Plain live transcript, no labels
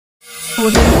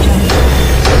Audio Jungle.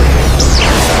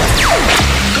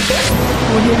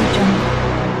 Audio Jungle.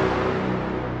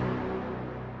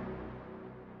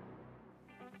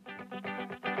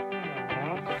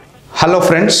 Hello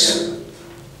friends,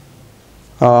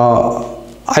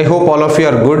 I hope all of you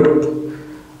are good.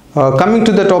 Coming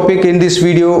to the topic in this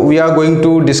video, we are going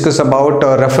to discuss about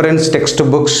reference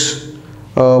textbooks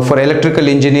for electrical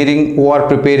engineering who are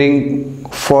preparing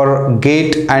for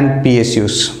GATE and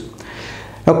PSUs.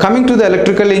 Now coming to the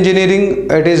electrical engineering,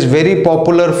 it is very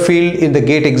popular field in the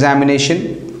GATE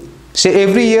examination. Say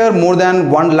every year more than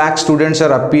 1 lakh students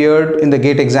are appeared in the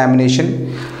GATE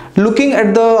examination. Looking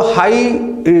at the high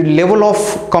level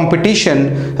of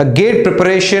competition, a GATE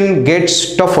preparation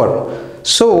gets tougher.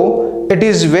 So it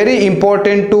is very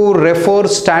important to refer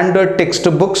standard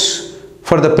textbooks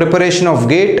for the preparation of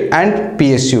GATE and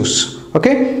PSUs.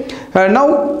 Okay.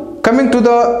 Now coming to the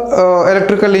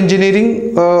electrical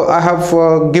engineering, I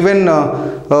have given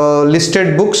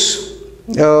listed books.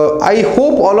 I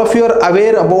hope all of you are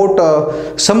aware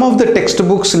about some of the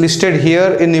textbooks listed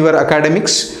here in your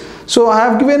academics. So I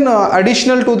have given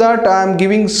additional to that, I am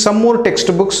giving some more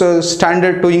textbooks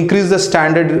standard to increase the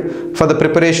standard for the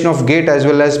preparation of GATE as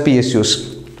well as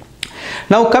PSUs.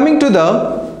 Now coming to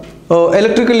the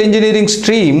electrical engineering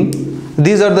stream,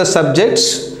 these are the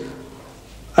subjects.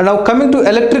 And now coming to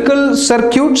electrical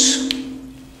circuits,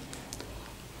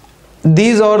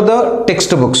 these are the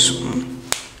textbooks.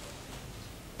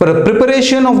 For the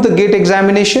preparation of the GATE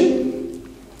examination,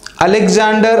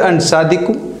 Alexander and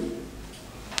Sadiku,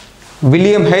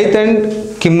 William Hayth and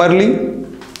Kimmerly,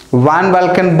 Van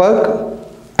Valkenburg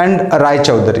and Rai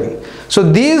Chowdhury.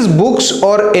 So these books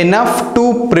are enough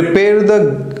to prepare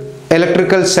the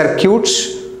electrical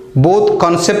circuits, both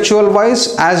conceptual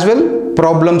wise as well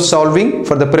problem solving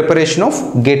for the preparation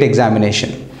of GATE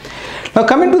examination. Now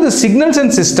coming to the signals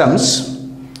and systems,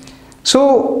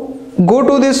 so go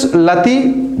to this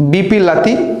Lathi, B.P.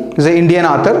 Lathi is an Indian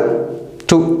author,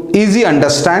 to easy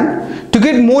understand. To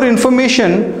get more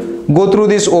information, go through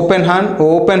this Oppenheim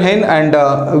and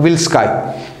Will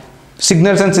Sky.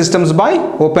 Signals and Systems by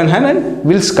Oppenheim and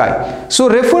Will Sky. So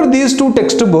refer these two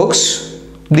textbooks,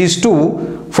 these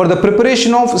two, for the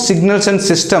preparation of signals and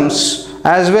systems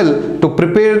as well to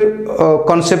prepare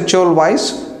conceptual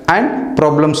wise and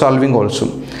problem solving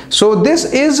also. So this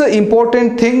is an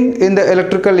important thing in the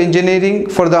electrical engineering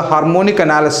for the harmonic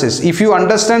analysis. If you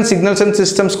understand signals and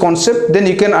systems concept, then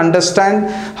you can understand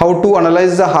how to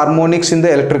analyze the harmonics in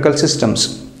the electrical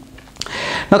systems.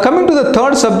 Now coming to the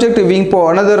third subject,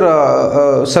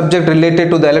 another subject related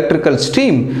to the electrical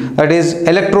stream, that is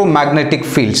electromagnetic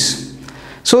fields.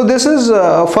 So this is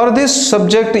for this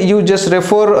subject you just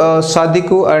refer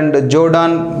Sadiku and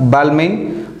Jordan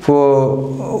Balmain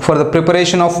for the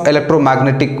preparation of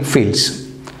electromagnetic fields.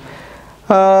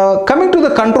 Coming to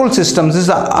the control systems, this is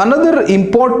another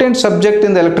important subject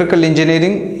in the electrical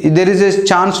engineering. There is a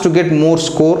chance to get more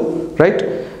score, right?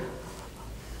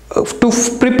 To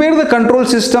prepare the control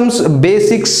systems,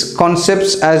 basics,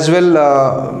 concepts as well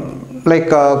like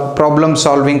problem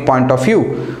solving point of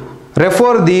view,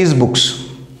 refer these books.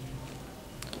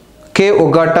 K.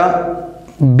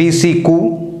 Ogata, B.C.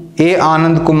 Koo, A.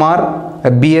 Anand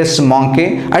Kumar, B.S.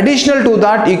 Monke. Additional to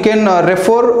that, you can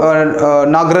refer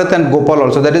Nagarath and Gopal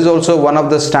also. That is also one of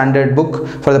the standard book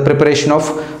for the preparation of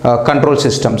control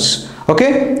systems.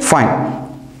 Okay, fine.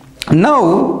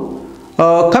 Now,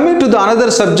 coming to the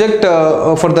another subject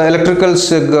for the electrical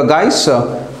guys,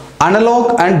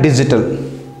 analog and digital.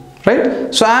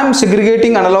 Right, so I am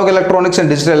segregating analog electronics and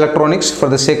digital electronics for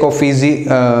the sake of easy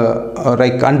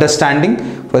like understanding,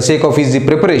 for the sake of easy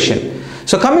preparation.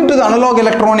 So coming to the analog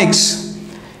electronics,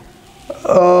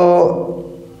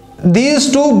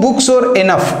 these two books are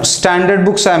enough. Standard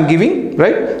books I am giving,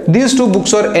 right? These two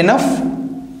books are enough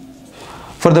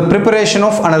for the preparation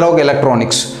of analog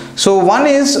electronics. So one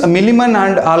is Milliman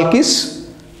and Alkis,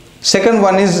 second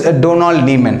one is Donald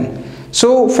Neiman.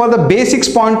 So for the basics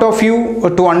point of view,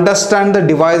 to understand the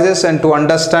devices and to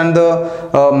understand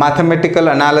the mathematical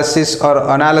analysis or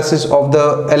analysis of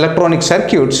the electronic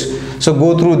circuits, so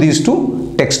go through these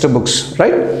two textbooks,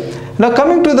 right? Now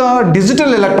coming to the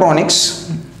digital electronics,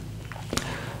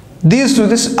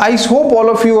 I hope all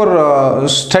of you are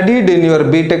studied in your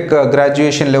BTech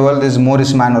graduation level, this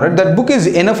Morris Mano, right? That book is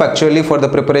enough actually for the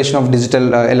preparation of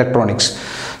digital electronics.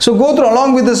 So go through,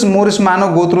 along with this Morris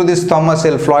Mano, go through this Thomas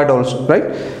L. Floyd also,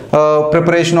 right?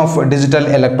 Preparation of digital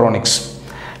electronics.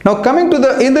 Now coming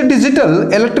to in the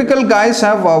digital, electrical guys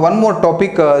have one more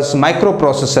topic is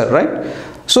microprocessor, right?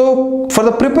 So for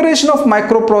the preparation of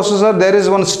microprocessor, there is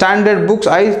one standard books.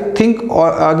 I think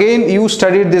again you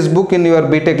studied this book in your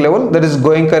BTech level, that is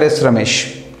Goenka S.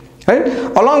 Ramesh. right?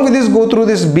 Along with this, go through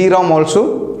this BROM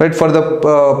also, right, for the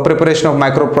preparation of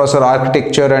microprocessor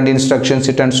architecture and instruction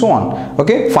set and so on.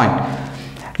 Okay, fine.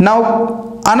 Now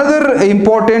another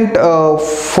important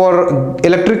for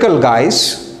electrical guys,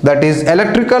 that is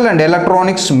electrical and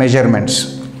electronics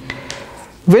measurements.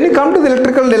 When you come to the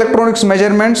electrical and electronics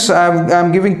measurements, I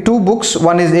am giving two books.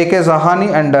 One is A.K. Zahani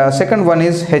and second one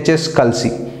is H.S.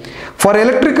 Kalsi. For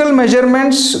electrical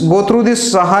measurements, go through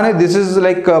this Zahani. This is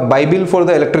like a Bible for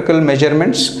the electrical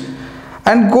measurements,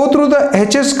 and go through the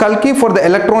H.S. Kalki for the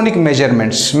electronic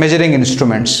measurements, measuring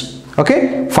instruments.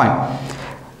 Okay, fine.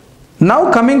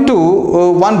 Now coming to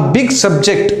one big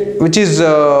subject which is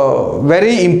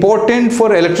very important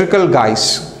for electrical guys,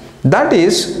 that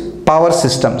is power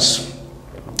systems.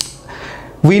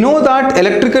 We know that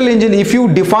electrical engineering, if you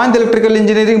define the electrical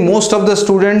engineering, most of the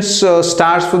students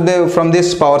starts from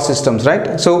this power systems,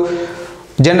 right? So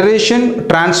generation,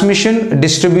 transmission,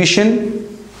 distribution,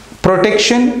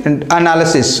 protection and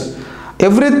analysis,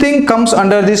 everything comes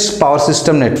under this power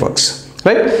system networks,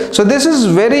 right? So this is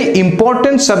very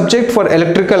important subject for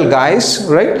electrical guys,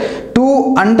 right?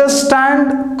 To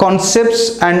understand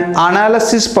concepts and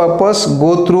analysis purpose,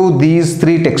 go through these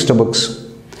three textbooks.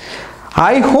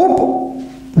 I hope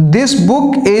this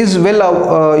book is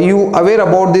you aware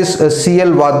about this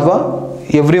C.L.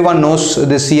 Wadhwa. Everyone knows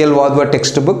the C.L. Wadhwa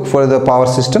textbook for the power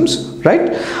systems,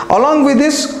 right? Along with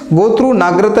this, go through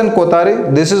Nagaratan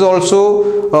Kothare. This is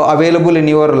also available in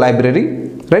your library,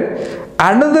 right?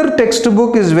 Another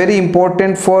textbook is very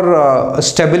important for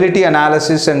stability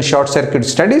analysis and short circuit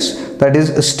studies, that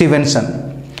is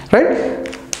Stevenson,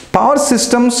 right? Power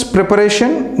systems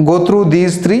preparation, go through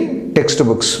these three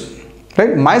textbooks,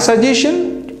 right? My suggestion,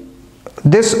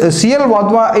 this C.L.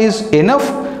 Wadhwa is enough,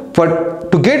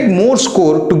 but to get more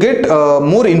score, to get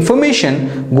more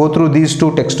information, go through these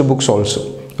two textbooks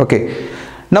also. Okay.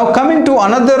 Now coming to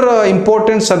another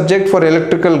important subject for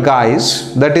electrical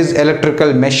guys, that is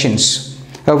electrical machines.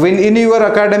 When in your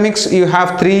academics you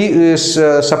have three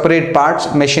separate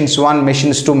parts, machines 1,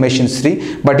 machines 2, machines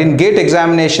 3, but in GATE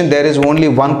examination there is only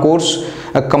one course.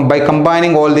 By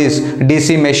combining all these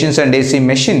DC machines and AC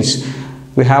machines,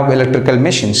 we have electrical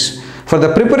machines. For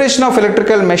the preparation of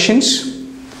electrical machines,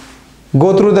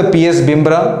 go through the P.S.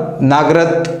 Bimra,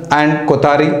 Nagarath and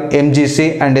Kothari,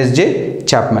 MGC and S.J.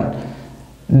 Chapman.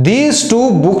 These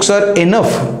two books are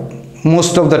enough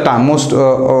most of the time.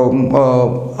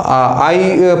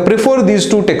 I prefer these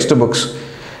two textbooks.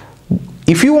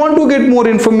 If you want to get more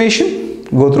information,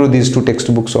 go through these two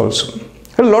textbooks also.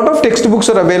 A lot of textbooks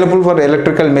are available for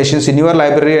electrical machines in your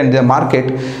library and the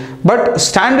market, but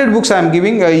standard books I am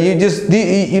giving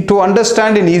to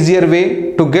understand in easier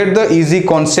way, to get the easy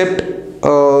concept,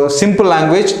 simple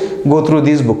language, go through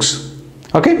these books.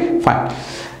 Okay, fine.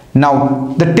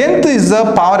 Now the 10th is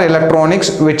the power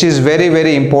electronics, which is very,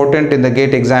 very important in the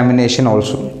GATE examination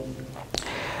also.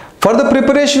 For the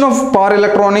preparation of power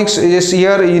electronics, is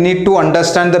here you need to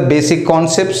understand the basic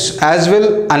concepts as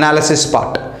well analysis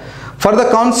part. For the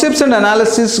concepts and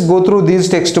analysis, go through these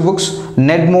textbooks: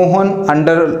 Ned Mohan,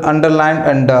 Underline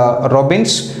and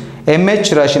Robbins,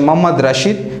 M.H. Rashid, Muhammad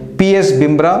Rashid, P.S.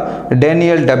 Bimra,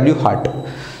 Daniel W. Hart.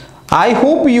 I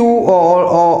hope you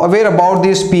are aware about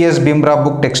this P.S. Bimra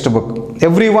book textbook.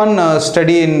 Everyone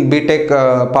study in BTech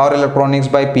Power Electronics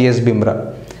by P.S.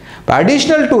 Bimra. But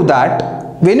additional to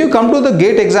that, when you come to the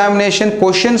GATE examination,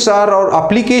 questions are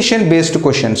application based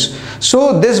questions.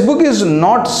 So this book is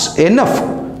not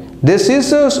enough. This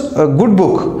is a good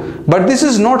book, but this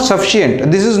is not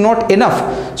sufficient. This is not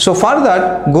enough. So for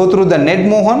that, go through the Ned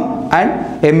Mohan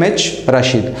and M.H.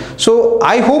 Rashid. So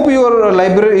I hope in your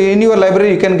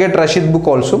library you can get Rashid book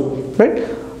also, right?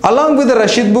 Along with the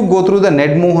Rashid book, go through the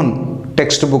Ned Mohan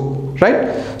textbook,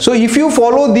 right? So if you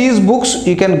follow these books,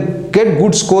 you can get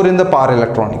good score in the power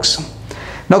electronics.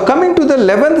 Now coming to the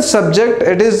 11th subject,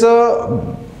 it is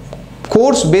a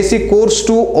course, basic course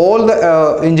to all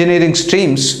the engineering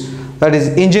streams, that is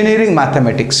engineering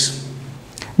mathematics.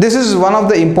 This is one of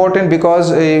the important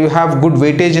because you have good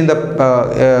weightage in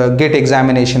the GATE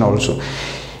examination also.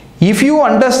 If you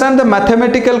understand the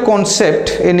mathematical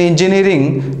concept in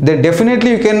engineering, then definitely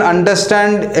you can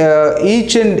understand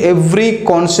each and every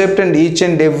concept and each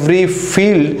and every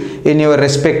field in your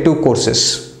respective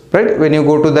courses, right? When you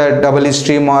go to the EE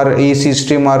stream or AC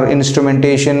stream or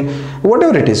instrumentation,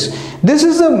 whatever it is, this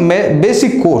is a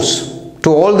basic course to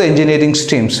all the engineering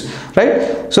streams,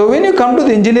 right? So when you come to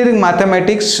the engineering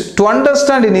mathematics, to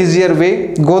understand in easier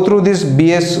way, go through this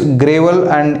B.S. Gravel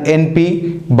and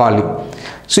N.P. Bali.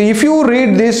 So if you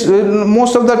read this,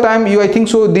 most of the time I think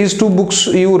so these two books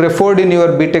you referred in your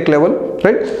BTech level,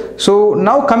 right? So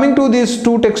now coming to these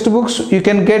two textbooks, you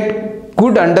can get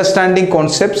good understanding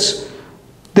concepts,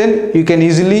 then you can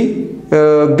easily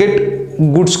get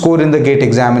good score in the GATE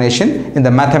examination in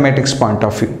the mathematics point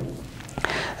of view.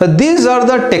 These are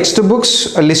the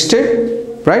textbooks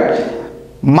listed, right?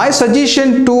 My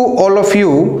suggestion to all of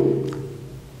you,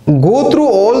 go through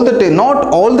all the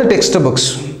not all the textbooks.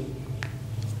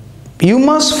 You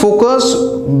must focus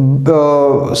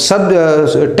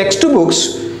textbooks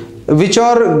which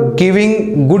are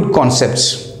giving good concepts,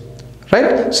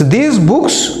 right? So these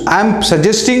books I am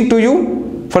suggesting to you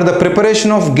for the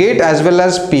preparation of GATE as well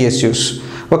as PSUs.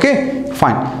 Okay,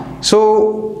 fine.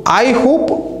 So I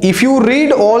hope if you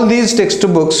read all these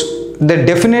textbooks, then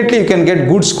definitely you can get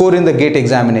good score in the GATE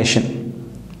examination,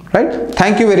 right?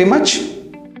 Thank you very much.